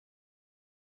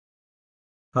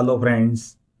Hello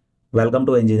friends, welcome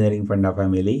to Engineering Funda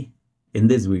family. In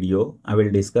this video, I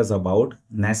will discuss about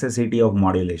necessity of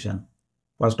modulation.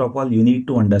 First of all, you need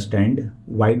to understand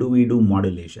why do we do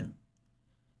modulation.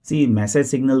 See, message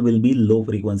signal will be low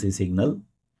frequency signal,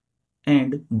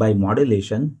 and by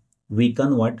modulation, we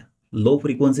convert low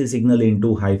frequency signal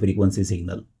into high frequency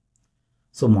signal.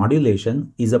 So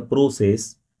modulation is a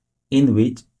process in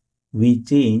which we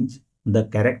change the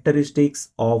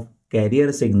characteristics of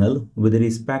carrier signal with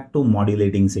respect to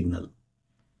modulating signal.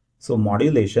 So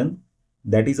modulation,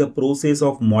 that is a process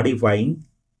of modifying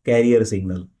carrier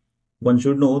signal. One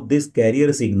should know this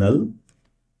carrier signal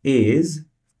is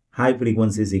high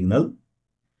frequency signal.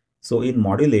 So in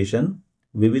modulation,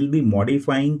 we will be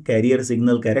modifying carrier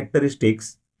signal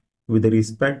characteristics with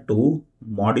respect to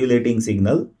modulating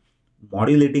signal.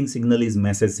 Modulating signal is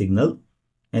message signal,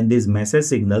 and this message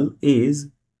signal is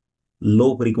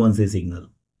low frequency signal.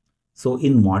 So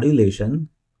in modulation,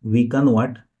 we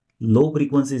convert low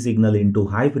frequency signal into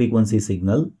high frequency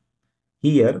signal.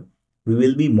 Here, we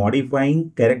will be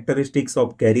modifying characteristics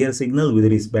of carrier signal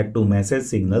with respect to message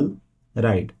signal,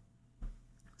 right?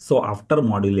 So after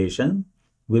modulation,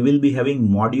 we will be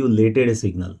having modulated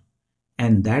signal,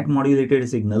 and that modulated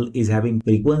signal is having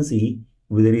frequency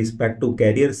with respect to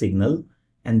carrier signal,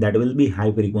 and that will be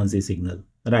high frequency signal,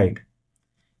 right?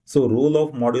 So role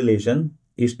of modulation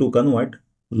is to convert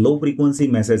low frequency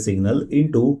message signal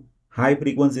into high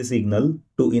frequency signal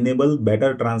to enable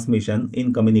better transmission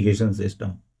in communication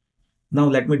system. Now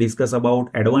let me discuss about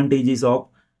advantages of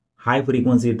high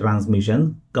frequency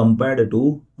transmission compared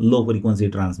to low frequency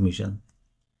transmission.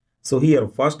 So here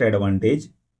first advantage,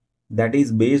 that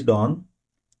is based on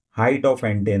height of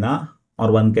antenna,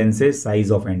 or one can say size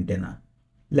of antenna.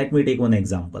 Let me take one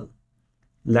example.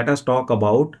 Let us talk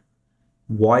about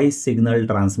voice signal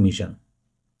transmission.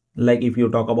 Like if you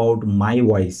talk about my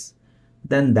voice,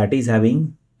 then that is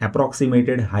having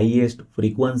approximated highest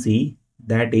frequency,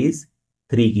 that is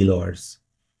 3 kilohertz.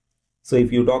 So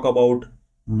if you talk about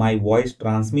my voice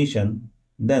transmission,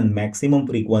 then maximum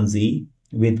frequency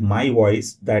with my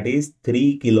voice, that is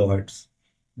 3 kilohertz.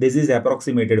 This is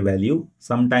approximated value.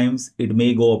 Sometimes it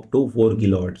may go up to 4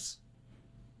 kilohertz.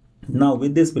 Now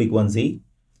with this frequency,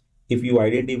 if you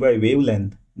identify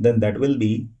wavelength, then that will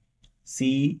be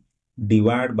C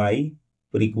divided by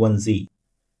frequency.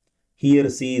 Here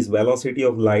C is velocity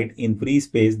of light in free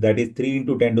space, that is 3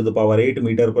 into 10 to the power 8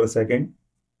 meter per second,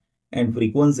 and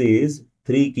frequency is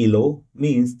 3 kilo,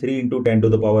 means 3 into 10 to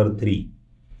the power 3.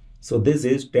 So this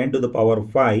is 10 to the power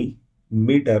 5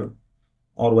 meter,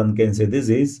 or one can say this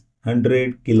is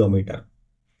 100 kilometer.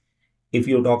 If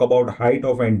you talk about height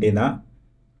of antenna,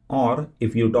 or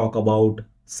if you talk about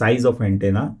size of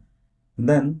antenna,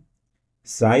 then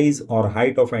size or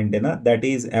height of antenna, that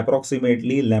is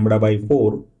approximately lambda by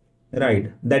 4,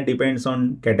 right? That depends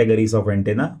on categories of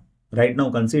antenna. Right now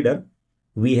consider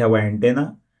we have an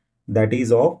antenna that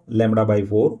is of lambda by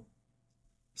 4.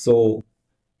 So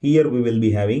here we will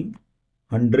be having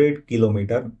 100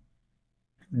 kilometer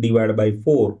divided by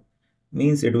 4,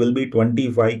 means it will be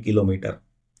 25 kilometer.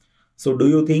 So do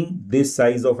you think this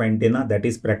size of antenna that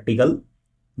is practical?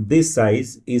 This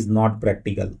size is not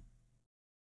practical.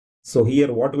 So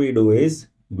here what we do is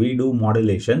we do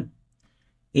modulation.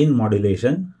 In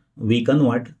modulation, we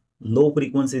convert low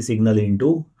frequency signal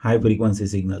into high frequency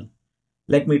signal.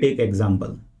 Let me take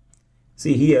example.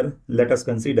 See here, let us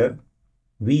consider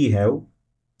we have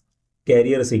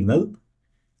carrier signal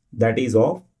that is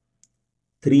of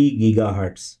 3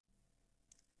 gigahertz.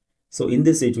 So in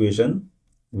this situation,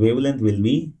 wavelength will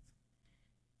be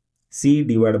C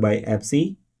divided by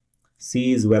Fc.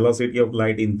 C is velocity of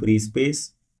light in free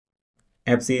space.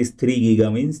 Fc is 3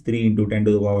 giga, means 3 into 10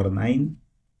 to the power 9.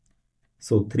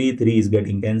 So 3 is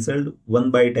getting cancelled. 1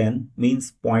 by 10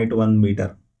 means 0.1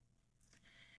 meter.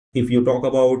 If you talk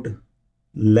about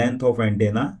length of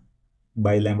antenna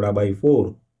by lambda by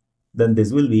 4, then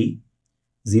this will be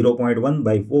 0.1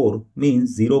 by 4,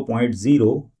 means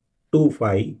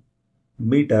 0.025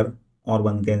 meter, or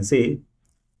one can say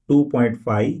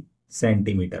 2.5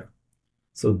 centimeter.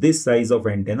 So this size of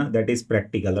antenna, that is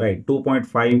practical, right?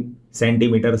 2.5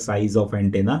 centimeter size of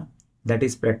antenna, that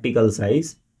is practical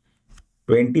size.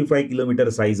 25 kilometer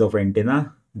size of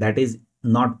antenna, that is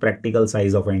not practical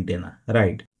size of antenna,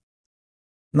 right?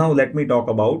 Now let me talk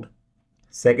about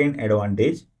second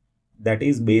advantage, that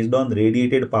is based on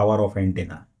radiated power of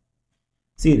antenna.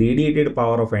 See, radiated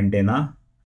power of antenna,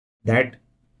 that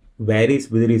varies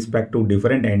with respect to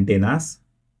different antennas,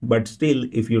 but still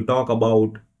if you talk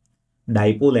about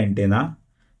dipole antenna,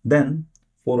 then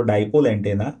for dipole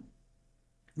antenna,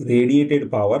 radiated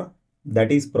power,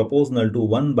 that is proportional to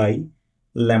 1 by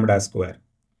lambda square.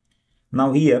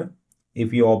 Now here,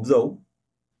 if you observe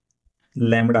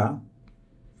lambda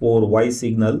for voice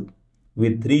signal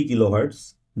with 3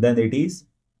 kilohertz, then it is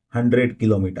 100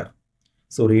 kilometer.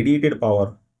 So radiated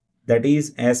power, that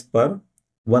is as per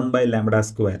 1 by lambda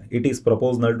square. It is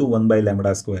proportional to 1 by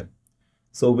lambda square.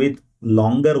 So with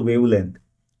longer wavelength,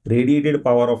 radiated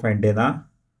power of antenna,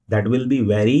 that will be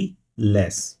very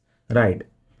less, right?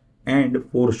 And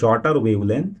for shorter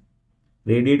wavelength,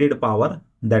 radiated power,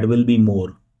 that will be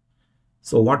more.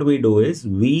 So what we do is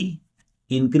we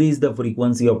increase the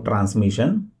frequency of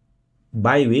transmission,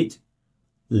 by which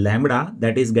lambda,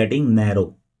 that is getting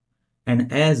narrow.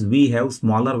 And as we have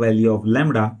smaller value of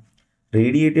lambda,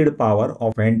 radiated power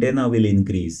of antenna will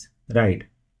increase, right?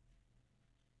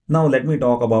 Now let me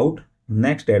talk about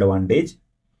next advantage,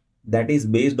 that is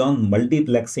based on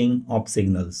multiplexing of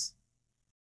signals.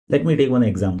 Let me take one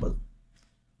example.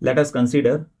 Let us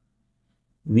consider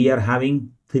we are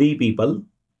having 3 people.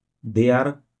 They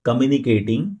are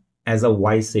communicating as a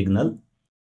voice signal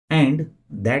and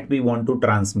that we want to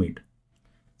transmit.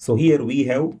 So here we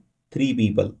have 3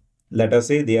 people. Let us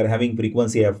say they are having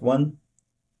frequency F1,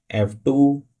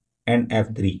 F2 and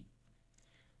F3.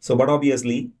 So but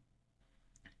obviously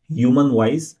human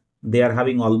voice, they are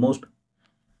having almost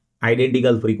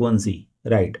identical frequency,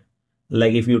 right?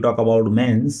 Like if you talk about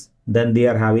men's, then they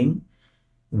are having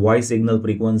voice signal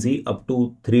frequency up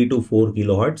to 3 to 4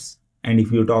 kilohertz. And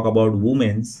if you talk about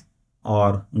women's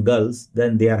or girls,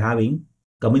 then they are having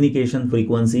communication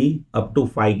frequency up to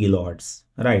 5 kilohertz,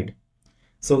 right?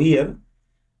 So here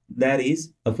there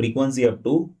is a frequency up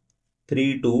to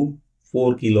 3 to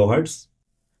 4 kilohertz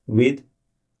with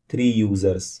 3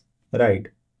 users, right?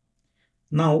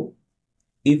 Now,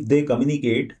 if they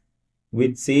communicate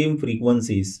with same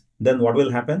frequencies, then what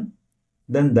will happen?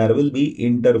 Then there will be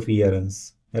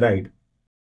interference, right?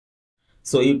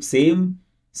 So if same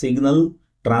signal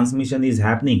transmission is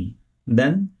happening,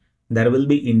 then there will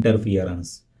be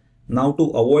interference. Now to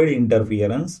avoid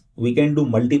interference, we can do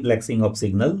multiplexing of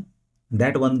signal.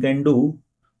 That one can do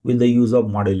with the use of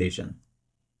modulation.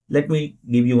 Let me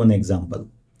give you one example.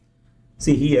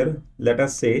 See here, let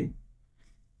us say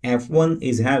F1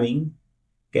 is having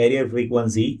carrier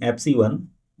frequency FC1,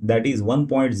 that is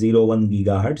 1.01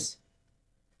 gigahertz.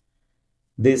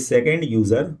 This second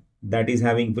user, that is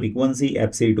having frequency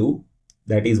FC2,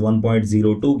 that is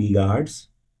 1.02 gigahertz.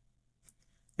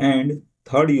 And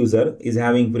third user is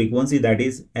having frequency, that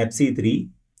is FC3,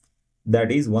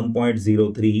 that is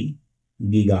 1.03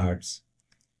 gigahertz.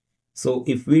 So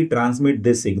if we transmit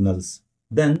these signals,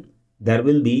 then there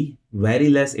will be very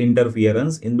less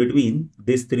interference in between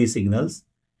these 3 signals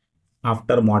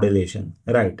after modulation,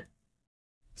 right?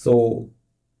 So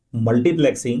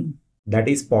multiplexing, that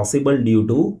is possible due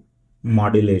to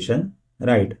modulation,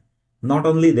 right? Not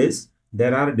only this,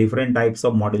 there are different types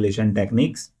of modulation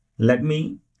techniques. Let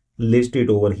me list it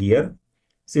over here.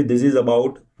 See, this is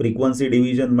about frequency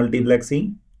division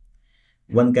multiplexing.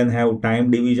 One can have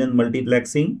time division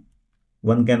multiplexing.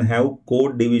 One can have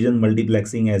code division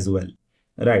multiplexing as well,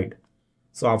 right?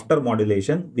 So after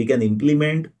modulation, we can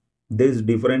implement these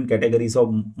different categories of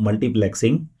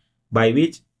multiplexing, by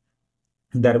which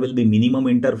there will be minimum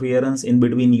interference in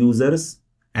between users,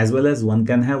 as well as one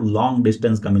can have long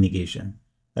distance communication,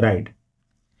 right?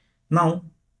 Now,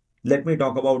 let me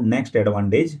talk about next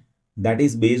advantage, that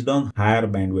is based on higher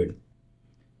bandwidth.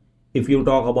 If you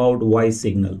talk about voice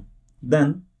signal,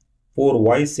 then for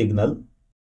voice signal,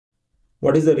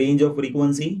 what is the range of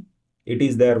frequency? It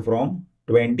is there from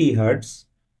 20 Hz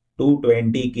to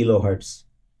 20 kilohertz.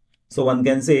 So one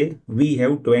can say we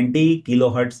have 20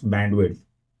 kilohertz bandwidth.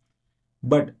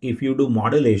 But if you do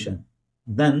modulation,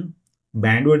 then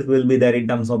bandwidth will be there in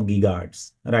terms of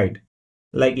gigahertz, right?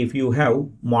 Like if you have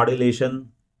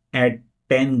modulation at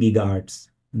 10 gigahertz,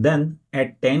 then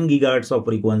at 10 gigahertz of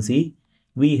frequency,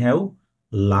 we have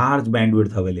large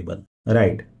bandwidth available,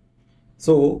 right?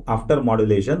 So after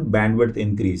modulation, bandwidth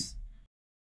increase.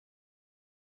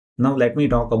 Now let me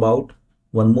talk about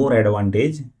one more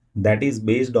advantage, that is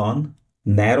based on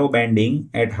narrow banding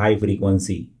at high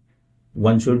frequency.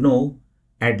 One should know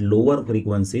at lower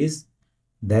frequencies,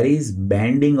 there is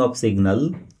banding of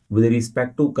signal with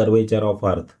respect to curvature of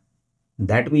earth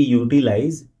that we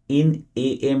utilize in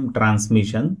AM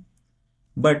transmission.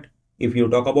 But if you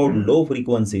talk about low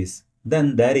frequencies,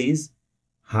 then there is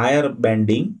higher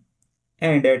banding,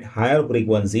 and at higher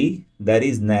frequency, there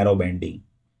is narrow banding.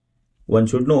 One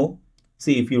should know,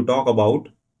 see, if you talk about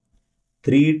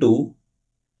 3 to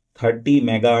 30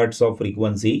 megahertz of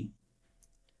frequency,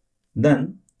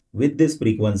 then with these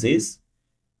frequencies,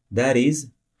 there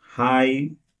is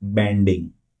high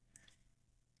banding.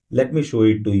 Let me show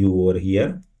it to you over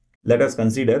here. Let us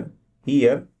consider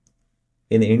here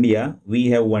in India, we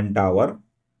have one tower,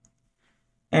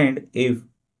 and if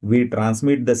we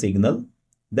transmit the signal,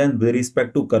 then with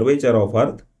respect to curvature of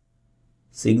Earth,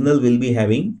 signal will be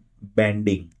having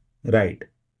bending, right?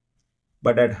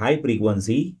 But at high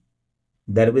frequency,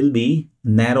 there will be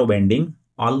narrow bending.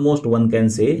 Almost one can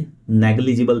say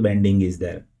negligible bending is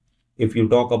there. If you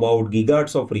talk about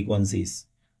gigahertz of frequencies,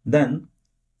 then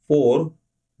for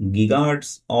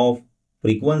gigahertz of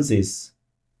frequencies,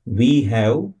 we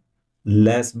have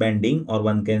less bending, or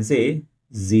one can say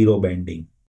zero bending.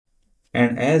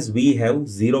 And as we have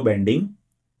zero bending,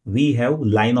 we have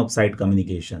line of sight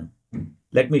communication.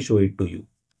 Let me show it to you.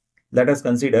 Let us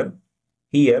consider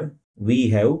here we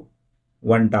have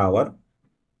one tower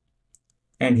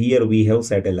and here we have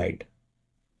satellite,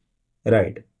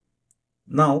 right?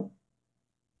 Now,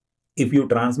 if you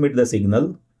transmit the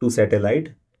signal to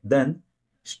satellite, then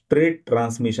straight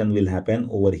transmission will happen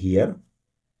over here.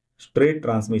 Straight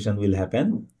transmission will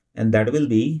happen, and that will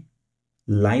be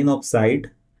line of sight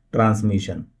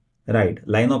transmission, right?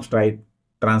 Line of sight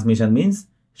transmission means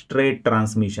straight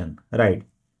transmission, right?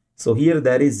 So here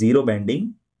there is zero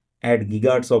bending at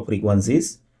gigahertz of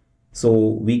frequencies. So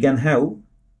we can have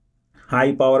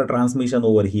high power transmission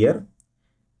over here.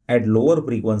 At lower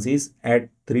frequencies, at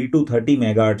 3 to 30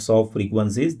 megahertz of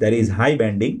frequencies, there is high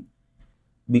bending,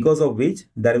 because of which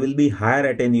there will be higher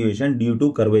attenuation due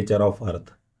to curvature of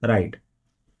Earth, right?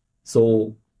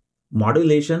 So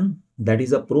modulation, that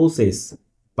is a process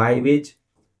by which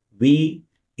we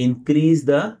increase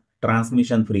the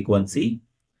transmission frequency,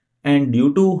 and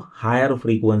due to higher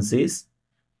frequencies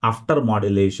after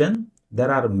modulation,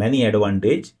 there are many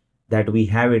advantages that we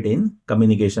have it in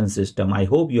communication system. I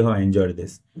hope you have enjoyed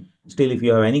this. Still, if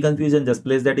you have any confusion, just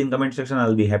place that in comment section.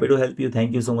 I'll be happy to help you.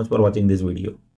 Thank you so much for watching this video.